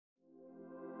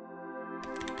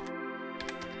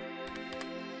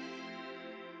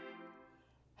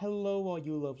Hello all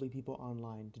you lovely people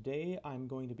online. Today I'm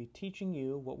going to be teaching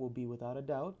you what will be without a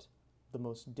doubt the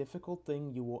most difficult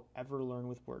thing you will ever learn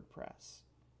with WordPress.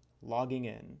 Logging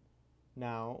in.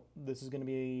 Now, this is going to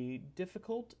be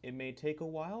difficult. It may take a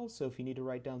while, so if you need to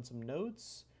write down some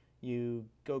notes, you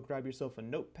go grab yourself a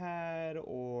notepad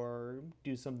or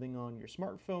do something on your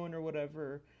smartphone or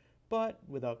whatever. But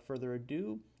without further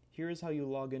ado, here is how you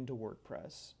log into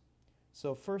WordPress.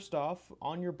 So first off,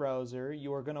 on your browser,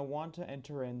 you are going to want to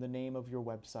enter in the name of your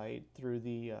website through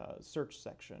the search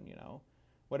section,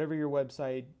 whatever your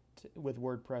website with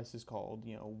WordPress is called,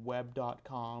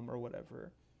 web.com or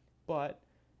whatever. But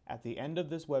at the end of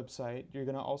this website, you're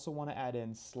going to also want to add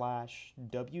in /wp-admin.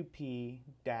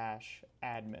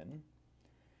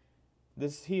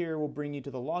 This here will bring you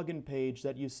to the login page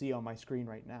that you see on my screen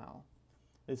right now.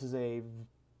 This is a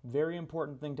very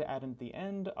important thing to add in at the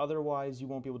end, otherwise you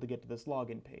won't be able to get to this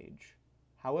login page.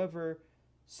 However,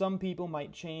 some people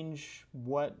might change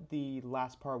what the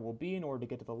last part will be in order to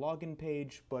get to the login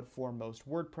page, but for most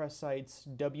WordPress sites,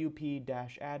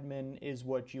 wp-admin is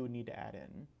what you would need to add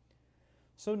in.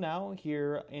 So now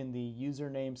here in the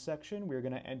username section, we're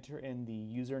going to enter in the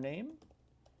username.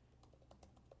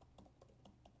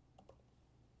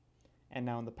 And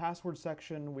now in the password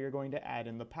section, we are going to add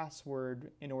in the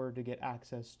password in order to get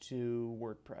access to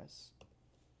WordPress.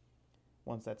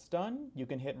 Once that's done, you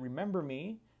can hit Remember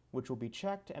Me, which will be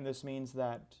checked, and this means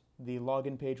that the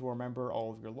login page will remember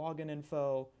all of your login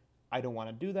info. I don't want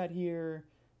to do that here,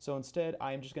 so instead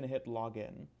I'm just going to hit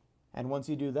Login. And once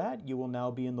you do that, you will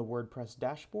now be in the WordPress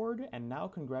dashboard, and now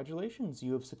congratulations,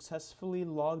 you have successfully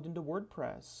logged into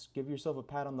WordPress. Give yourself a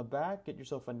pat on the back, get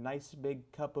yourself a nice big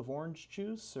cup of orange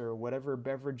juice or whatever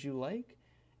beverage you like,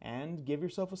 and give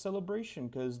yourself a celebration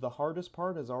because the hardest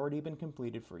part has already been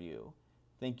completed for you.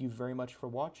 Thank you very much for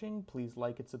watching, please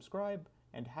like and subscribe,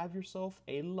 and have yourself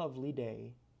a lovely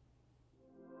day.